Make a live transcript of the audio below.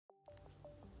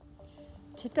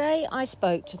Today I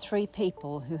spoke to 3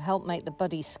 people who help make the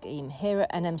Buddy Scheme here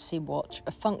at NMC Watch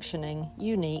a functioning,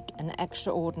 unique and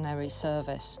extraordinary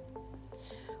service.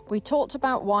 We talked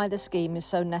about why the scheme is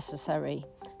so necessary,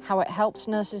 how it helps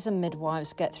nurses and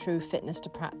midwives get through fitness to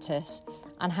practice,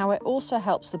 and how it also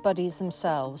helps the buddies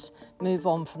themselves move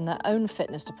on from their own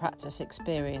fitness to practice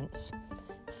experience.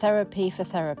 Therapy for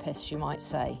therapists, you might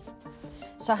say.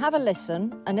 So have a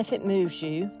listen, and if it moves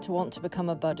you to want to become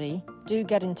a buddy, do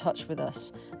get in touch with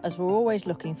us, as we're always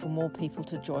looking for more people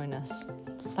to join us.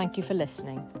 Thank you for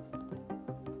listening.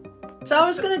 So I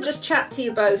was going to just chat to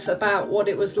you both about what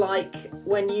it was like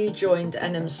when you joined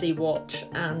NMC Watch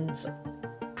and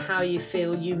how you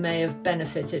feel you may have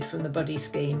benefited from the Buddy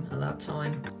Scheme at that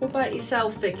time. What about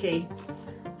yourself, Vicky?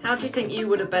 How do you think you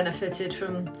would have benefited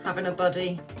from having a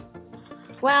buddy?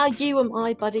 Well, you were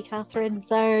my buddy, Catherine,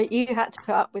 so you had to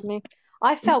put up with me.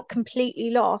 I felt completely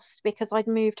lost because I'd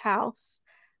moved house.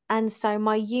 And so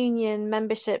my union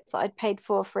membership that I'd paid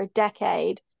for a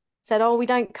decade said, "Oh, we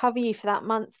don't cover you for that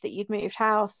month that you'd moved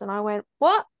house." And I went,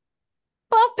 "What?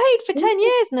 But I've paid for 10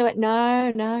 years." And they went,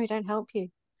 "No, no, we don't help you."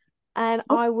 And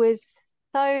I was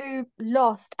so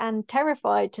lost and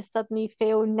terrified to suddenly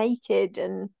feel naked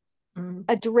and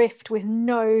adrift with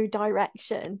no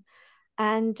direction.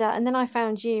 And then I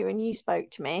found you and you spoke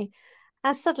to me,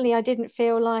 and suddenly I didn't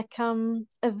feel like a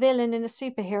villain in a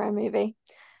superhero movie.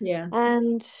 Yeah.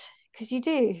 And because you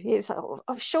do, it's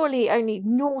surely only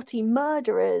naughty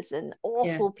murderers and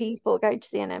awful people go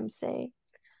to the NMC.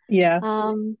 Yeah.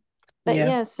 But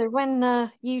yeah, so when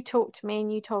you talked to me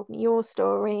and you told me your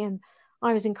story, and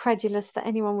I was incredulous that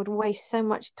anyone would waste so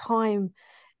much time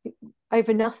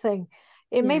over nothing,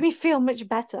 it made me feel much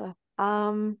better.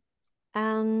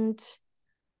 And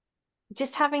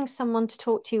just having someone to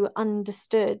talk to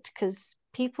understood, because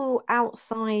people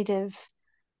outside of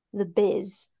the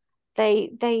biz,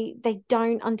 they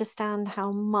don't understand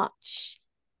how much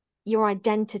your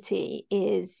identity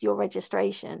is your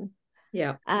registration.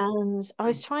 Yeah. And I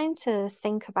was trying to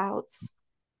think about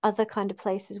other kind of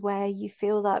places where you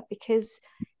feel that, because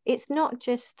it's not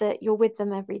just that you're with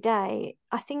them every day.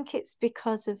 I think it's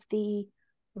because of the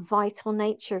vital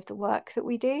nature of the work that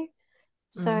we do.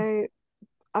 So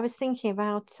I was thinking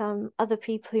about other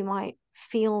people who might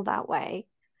feel that way.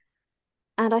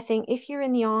 And I think if you're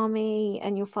in the army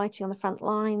and you're fighting on the front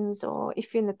lines, or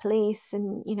if you're in the police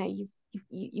and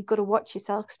you've got to watch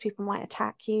yourself because people might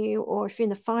attack you, or if you're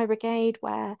in the fire brigade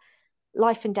where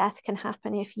life and death can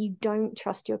happen if you don't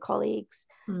trust your colleagues,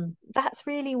 that's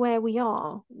really where we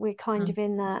are. We're kind of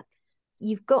in that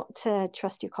you've got to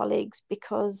trust your colleagues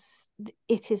because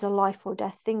it is a life or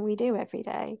death thing we do every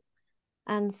day.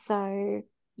 And so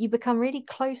you become really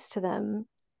close to them.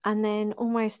 And then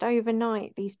almost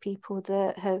overnight, these people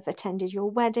that have attended your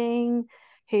wedding,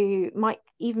 who might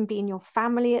even be in your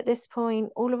family at this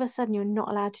point, all of a sudden you're not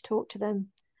allowed to talk to them.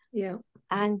 Yeah.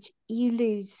 And you're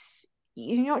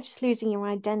not just losing your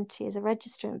identity as a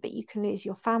registrant, but you can lose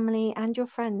your family and your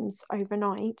friends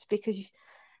overnight because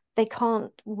they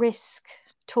can't risk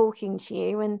talking to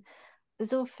you. And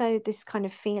there's also this kind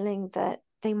of feeling that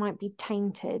they might be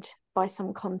tainted by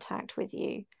some contact with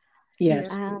you. Yes.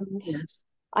 And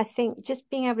I think just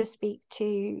being able to speak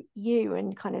to you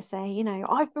and kind of say,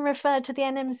 I've been referred to the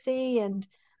NMC and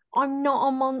I'm not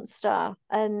a monster.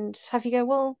 And have you go,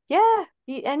 well, yeah,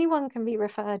 anyone can be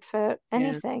referred for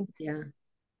anything. Yeah.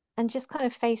 And just kind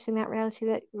of facing that reality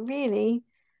that really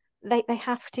they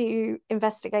have to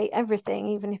investigate everything,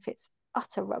 even if it's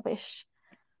utter rubbish,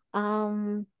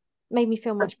 made me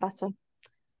feel much better.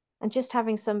 And just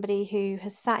having somebody who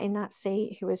has sat in that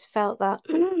seat, who has felt that,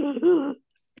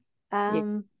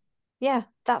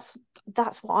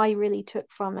 that's what I really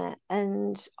took from it.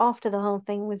 And after the whole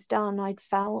thing was done, I'd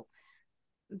felt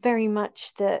very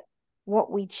much that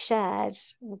what we'd shared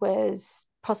was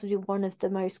possibly one of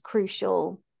the most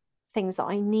crucial things that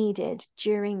I needed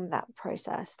during that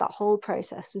process. That whole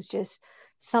process was just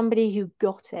somebody who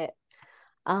got it.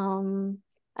 And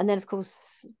then, of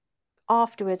course,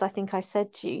 afterwards, I think I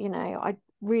said to you, I'd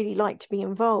really like to be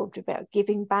involved about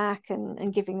giving back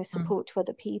and giving the support to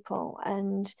other people.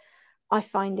 And I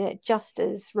find it just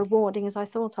as rewarding as I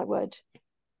thought I would.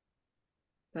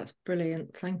 That's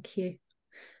brilliant. Thank you.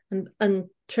 And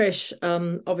Trish,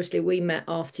 obviously we met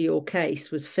after your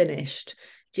case was finished.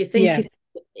 Do you think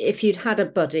if you'd had a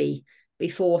buddy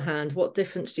beforehand, what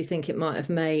difference do you think it might have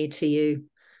made to you?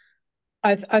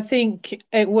 I think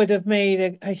it would have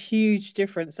made a huge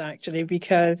difference, actually,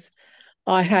 because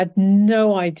I had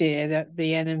no idea that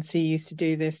the NMC used to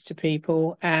do this to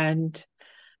people. And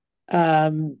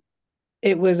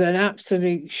it was an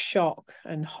absolute shock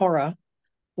and horror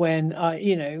when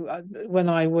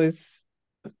I was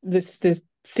this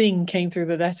thing came through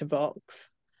the letterbox.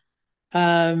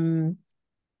 And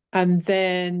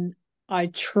then I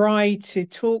tried to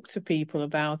talk to people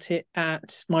about it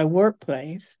at my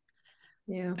workplace.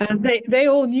 Yeah. And they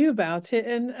all knew about it,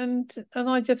 and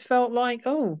I just felt like,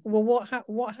 oh, well,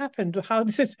 what happened? How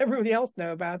does everybody else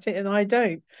know about it and I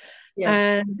don't? Yeah.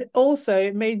 And also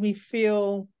it made me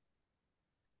feel,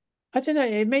 I don't know,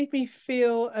 it made me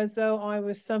feel as though I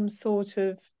was some sort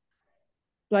of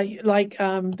like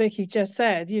Vicky just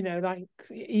said, like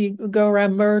you go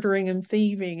around murdering and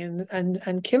thieving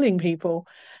and killing people,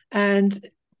 and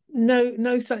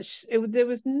no such there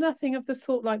was nothing of the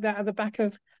sort like that at the back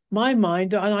of my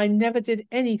mind, and I never did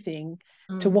anything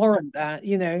to warrant that,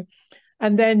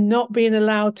 and then not being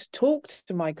allowed to talk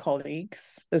to my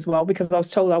colleagues as well, because I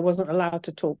was told I wasn't allowed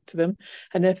to talk to them,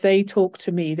 and if they talked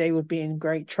to me they would be in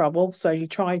great trouble, so you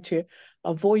try to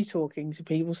avoid talking to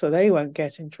people so they won't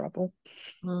get in trouble.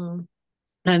 And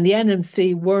the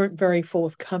NMC weren't very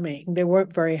forthcoming. They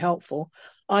weren't very helpful.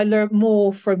 I learned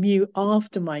more from you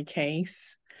after my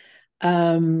case.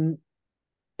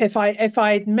 If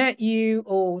I'd met you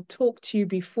or talked to you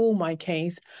before my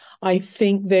case, I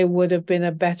think there would have been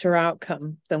a better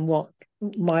outcome than what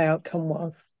my outcome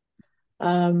was.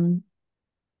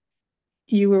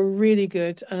 You were really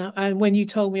good, and when you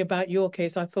told me about your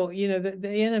case, I thought, the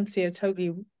NMC are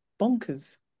totally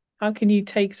bonkers. How can you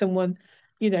take someone,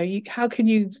 how can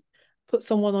you put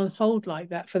someone on hold like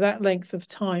that for that length of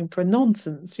time for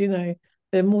nonsense? There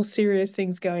are more serious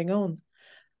things going on.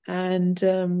 And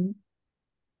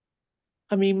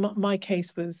I mean, my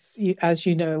case was, as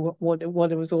you know, what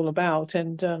it was all about,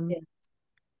 and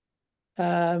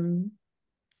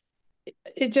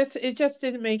it just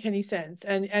didn't make any sense.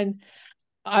 And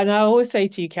I always say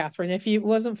to you, Catherine, if it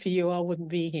wasn't for you, I wouldn't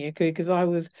be here, because I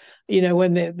was,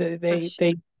 when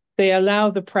they allow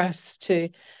the press to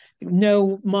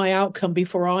know my outcome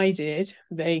before I did.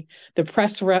 The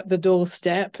press were at the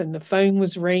doorstep and the phone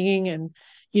was ringing, and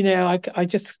I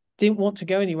just didn't want to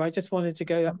go anywhere. I just wanted to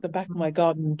go up the back of my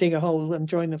garden and dig a hole and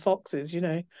join the foxes.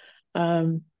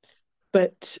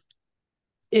 But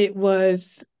it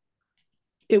was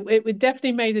it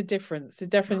definitely made a difference.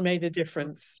 It definitely made a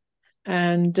difference.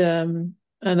 And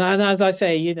as I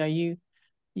say,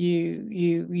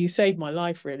 you saved my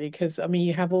life, really, because I mean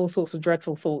you have all sorts of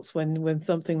dreadful thoughts when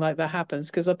something like that happens,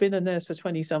 because I've been a nurse for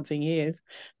 20 something years,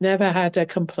 never had a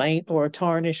complaint or a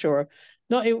tarnish, or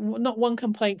not one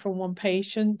complaint from one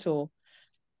patient or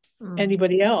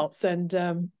anybody else. And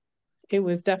it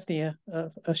was definitely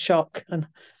a shock,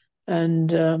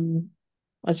 and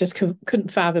I just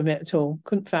couldn't fathom it at all.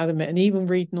 Couldn't fathom it. And even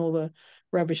reading all the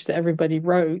rubbish that everybody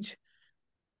wrote,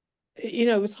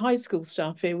 it was high school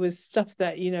stuff. It was stuff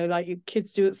that, like your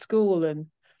kids do at school, and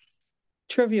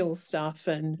trivial stuff,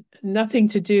 and nothing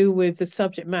to do with the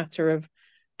subject matter of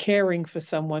caring for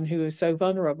someone who is so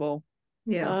vulnerable.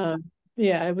 Yeah.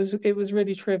 Yeah, it was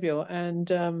really trivial. And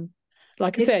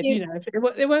like I said,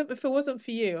 if it wasn't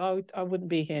for you, I wouldn't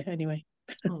be here anyway.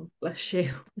 Oh, bless you.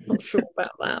 I'm not sure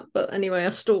about that. But anyway, I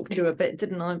stalked you a bit,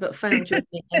 didn't I? But found you in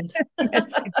the end.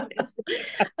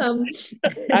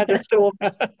 Had a storm.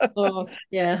 Oh,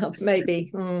 yeah,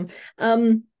 maybe.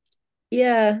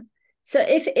 Yeah. So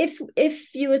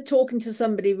if you were talking to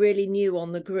somebody really new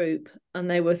on the group and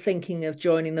they were thinking of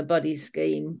joining the buddy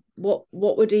scheme, what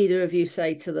would either of you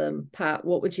say to them? Pat,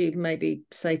 what would you maybe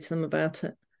say to them about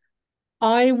it?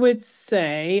 I would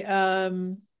say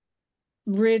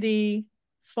really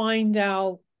find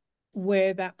out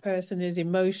where that person is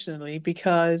emotionally,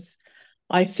 because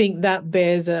I think that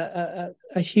bears a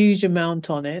huge amount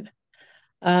on it.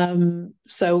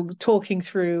 So talking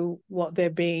through what they're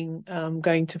being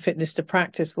going to Fitness to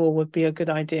Practice for would be a good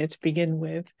idea to begin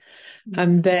with.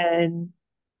 And then,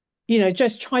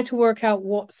 just try to work out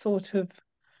what sort of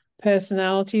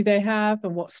personality they have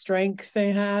and what strength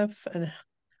they have,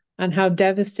 and how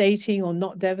devastating or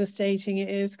not devastating it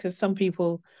is, because some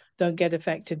people don't get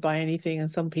affected by anything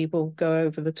and some people go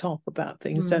over the top about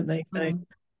things, don't they? So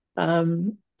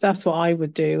that's what I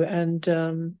would do.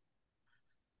 And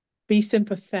be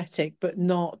sympathetic, but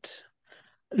not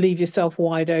leave yourself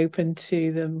wide open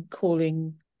to them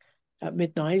calling at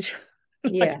midnight.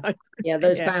 Yeah. Yeah,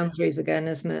 those boundaries again,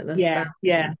 isn't it?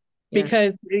 Yeah.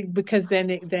 Because then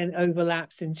it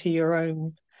overlaps into your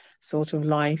own sort of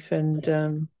life,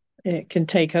 and it can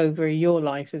take over your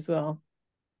life as well,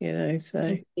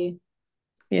 so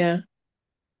yeah.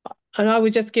 And I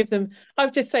would just say,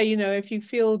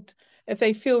 if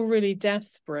they feel really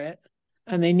desperate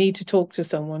and they need to talk to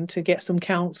someone, to get some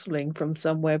counselling from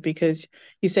somewhere, because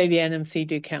you say the NMC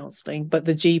do counselling, but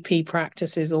the GP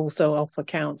practices also offer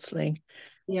counselling.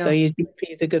 So Yeah. your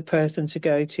GP is a good person to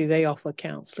go to. They offer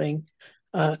counselling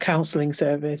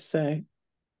service. So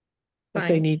if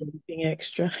they need Thanks. anything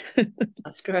extra.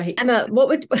 That's great. Emma, what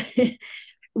would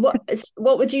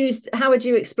what would you how would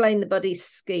you explain the buddy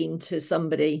scheme to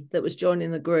somebody that was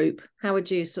joining the group? How would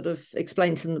you sort of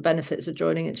explain to them the benefits of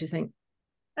joining it, do you think?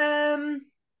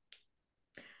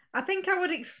 I think I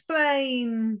would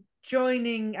explain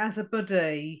joining as a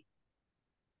buddy,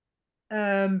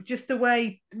 just the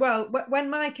way, well, when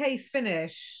my case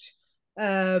finished,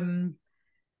 um,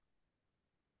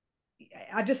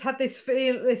 I just had this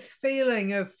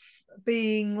feeling of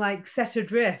being like set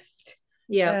adrift,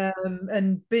 Yeah.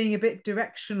 and being a bit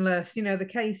directionless. The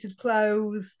case had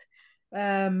closed,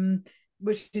 um,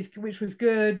 which was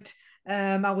good.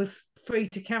 I was free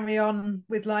to carry on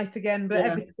with life again, but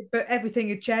Yeah. everything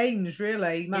had changed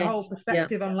really. My whole Yes. Yeah.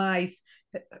 perspective on life,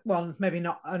 well, maybe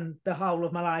not on the whole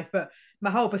of my life, but my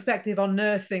whole perspective on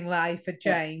nursing life had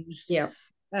Yeah. changed. Yeah.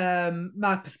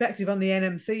 My perspective on the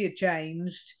NMC had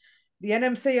changed. The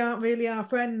NMC aren't really our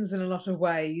friends in a lot of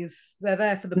ways. They're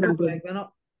there for the No, public. They're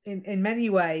not, in many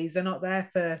ways, they're not there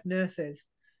for nurses.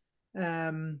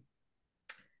 Um,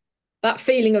 That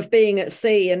feeling of being at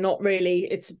sea and not really,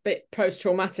 it's a bit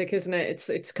post-traumatic, isn't it?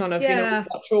 It's kind of, yeah,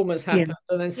 that trauma's yeah. happened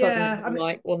and then suddenly yeah. I'm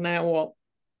like, well, now what?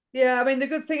 Yeah, I mean, the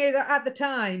good thing is that at the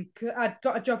time, I'd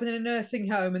got a job in a nursing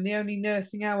home, and the only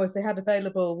nursing hours they had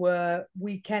available were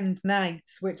weekend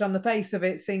nights, which on the face of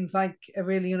it seems like a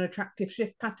really unattractive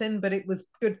shift pattern, but it was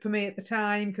good for me at the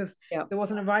time because Yeah. there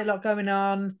wasn't a right lot going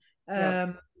on.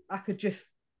 Yeah. I could just,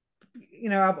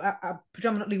 I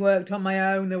predominantly worked on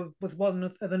my own. There was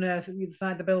one other nurse at the other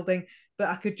side of the building, but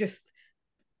I could just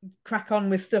crack on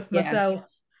with stuff Yeah. myself.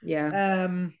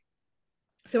 Yeah.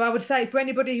 So I would say for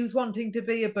anybody who's wanting to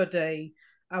be a buddy,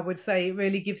 I would say it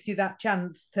really gives you that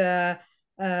chance to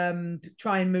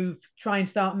try and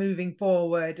start moving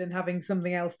forward and having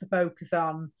something else to focus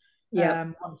on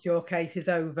Yeah. once your case is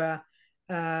over.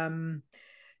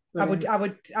 Brilliant.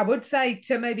 I would say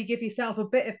to maybe give yourself a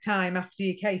bit of time after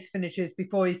your case finishes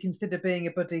before you consider being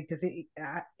a buddy, because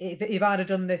if I'd have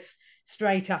done this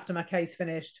straight after my case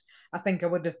finished, I think I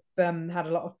would have had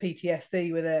a lot of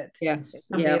PTSD with it. It Yes.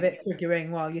 can be Yeah. a bit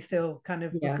triggering while you're still kind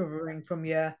of Yeah. recovering from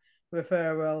your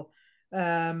referral.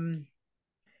 But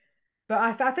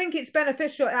I think it's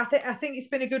beneficial. I think it's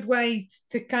been a good way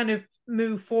to kind of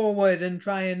move forward and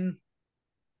try and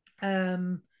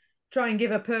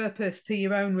give a purpose to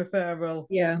your own referral.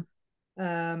 Yeah.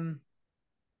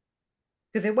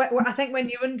 Because I think when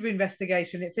you're under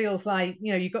investigation, it feels like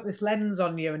you've got this lens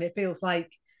on you, and it feels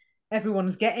like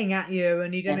everyone's getting at you,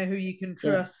 and you don't Yeah. know who you can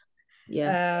Yeah. trust.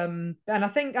 Yeah. And I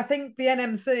think the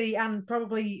NMC and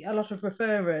probably a lot of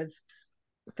referrers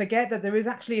forget that there is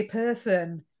actually a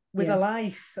person with Yeah. a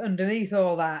life underneath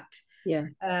all that. Yeah.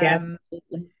 Yes.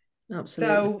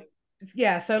 Absolutely.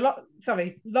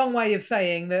 Absolutely. Long way of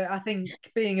saying that I think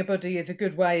being a buddy is a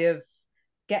good way of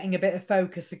getting a bit of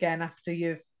focus again after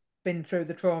you've been through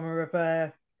the trauma of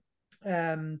a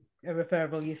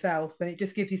referral yourself, and it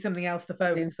just gives you something else to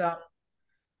focus on.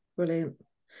 Brilliant.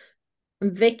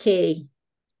 And Vicky,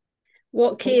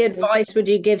 what key advice would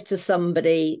you give to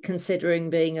somebody considering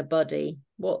being a buddy?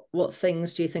 What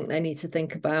things do you think they need to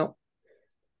think about?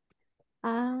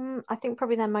 I think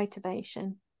probably their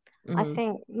motivation. I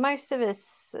think most of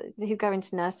us who go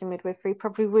into nursing midwifery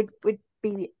probably would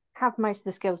have most of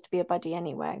the skills to be a buddy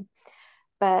anyway.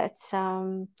 But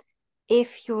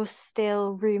if you're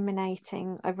still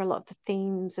ruminating over a lot of the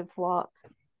themes of what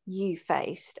you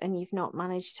faced and you've not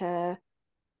managed to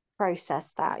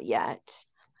process that yet,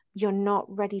 you're not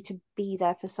ready to be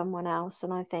there for someone else.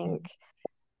 And I think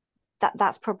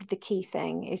that's probably the key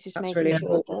thing, is just making really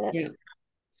sure that yeah.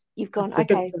 you've gone,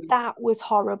 okay, that was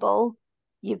horrible.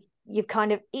 You've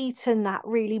kind of eaten that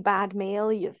really bad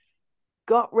meal, you've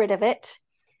got rid of it,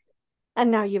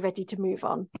 and now you're ready to move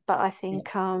on. But I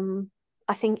think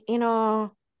in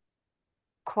our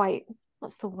quite,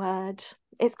 what's the word?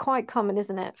 It's quite common,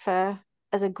 isn't it, for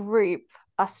as a group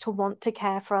us to want to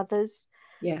care for others.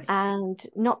 Yes. And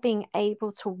not being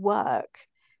able to work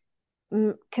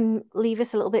can leave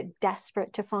us a little bit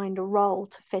desperate to find a role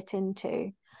to fit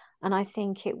into. And I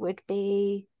think it would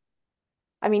be,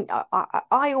 I mean,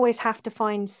 I always have to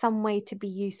find some way to be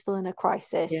useful in a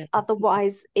crisis. Yeah.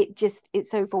 Otherwise,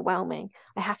 it's overwhelming.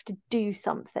 I have to do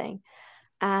something.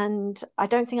 And I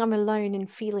don't think I'm alone in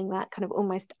feeling that kind of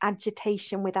almost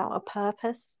agitation without a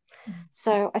purpose.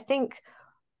 So I think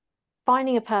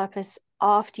finding a purpose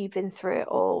after you've been through it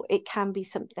all, it can be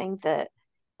something that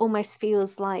almost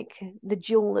feels like the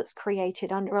jewel that's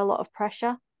created under a lot of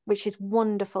pressure, which is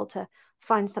wonderful to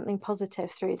find something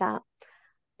positive through that.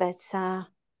 But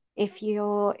if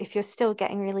you're still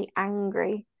getting really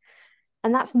angry,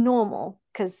 and that's normal,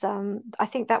 because I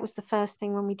think that was the first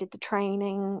thing when we did the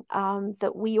training,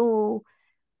 that we all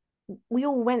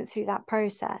went through that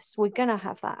process. We're gonna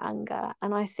have that anger,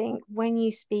 and I think when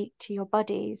you speak to your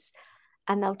buddies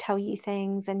and they'll tell you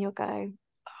things and you'll go,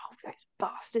 oh, those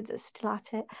bastards are still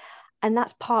at it. And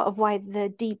that's part of why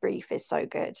the debrief is so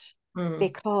good,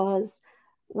 because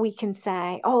we can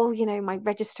say, oh, you know, my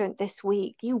registrant this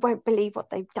week, you won't believe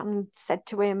what they've done, said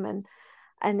to him,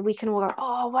 and we can all go,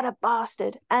 oh, what a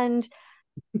bastard. And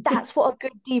that's what a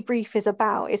good debrief is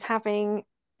about, is having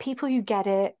people who get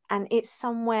it, and it's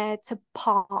somewhere to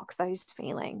park those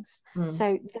feelings.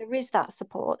 So there is that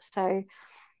support. So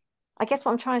I guess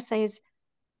what I'm trying to say is,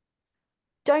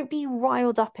 don't be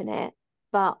riled up in it,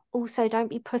 but also don't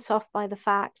be put off by the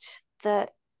fact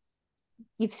that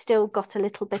you've still got a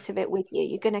little bit of it with you.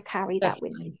 You're going to carry that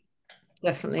with you.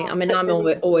 Definitely. I mean, I'm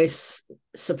always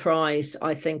surprised.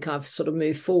 I think I've sort of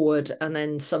moved forward, and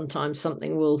then sometimes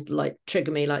something will like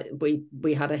trigger me. Like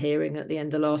we had a hearing at the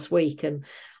end of last week, and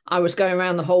I was going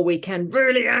around the whole weekend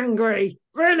really angry,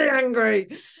 and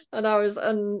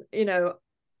you know,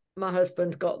 my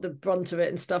husband got the brunt of it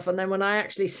and stuff. And then when I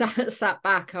actually sat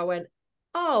back, I went,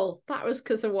 oh, that was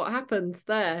because of what happened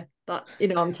there. That, you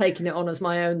know, I'm taking it on as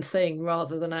my own thing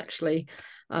rather than actually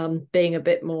being a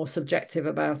bit more subjective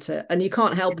about it. And you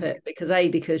can't help it,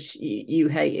 because you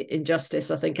hate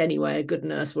injustice. I think anyway, a good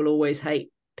nurse will always hate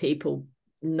people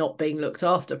not being looked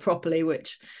after properly,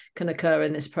 which can occur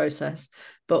in this process.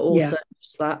 But also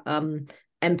just that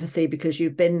empathy, because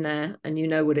you've been there and you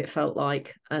know what it felt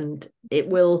like, and it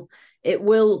will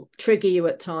trigger you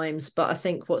at times. But I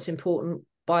think what's important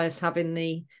by us having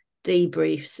the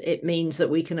debriefs, it means that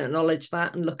we can acknowledge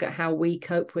that and look at how we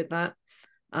cope with that.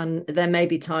 And there may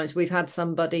be times we've had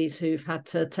some buddies who've had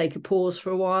to take a pause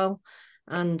for a while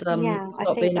and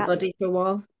stop being a buddy for a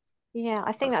while. Yeah,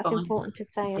 I think that's important to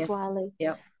say as well.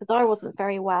 Yeah. Because I wasn't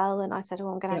very well, and I said, oh,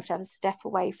 I'm going to have a step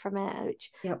away from it,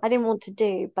 which I didn't want to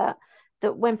do. But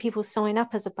that when people sign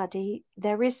up as a buddy,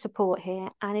 there is support here.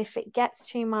 And if it gets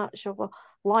too much or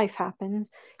life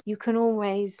happens, you can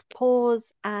always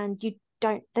pause, and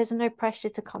there's no pressure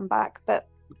to come back, but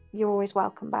you're always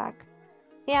welcome back.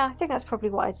 Yeah, I think that's probably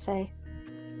what I'd say.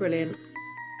 Brilliant.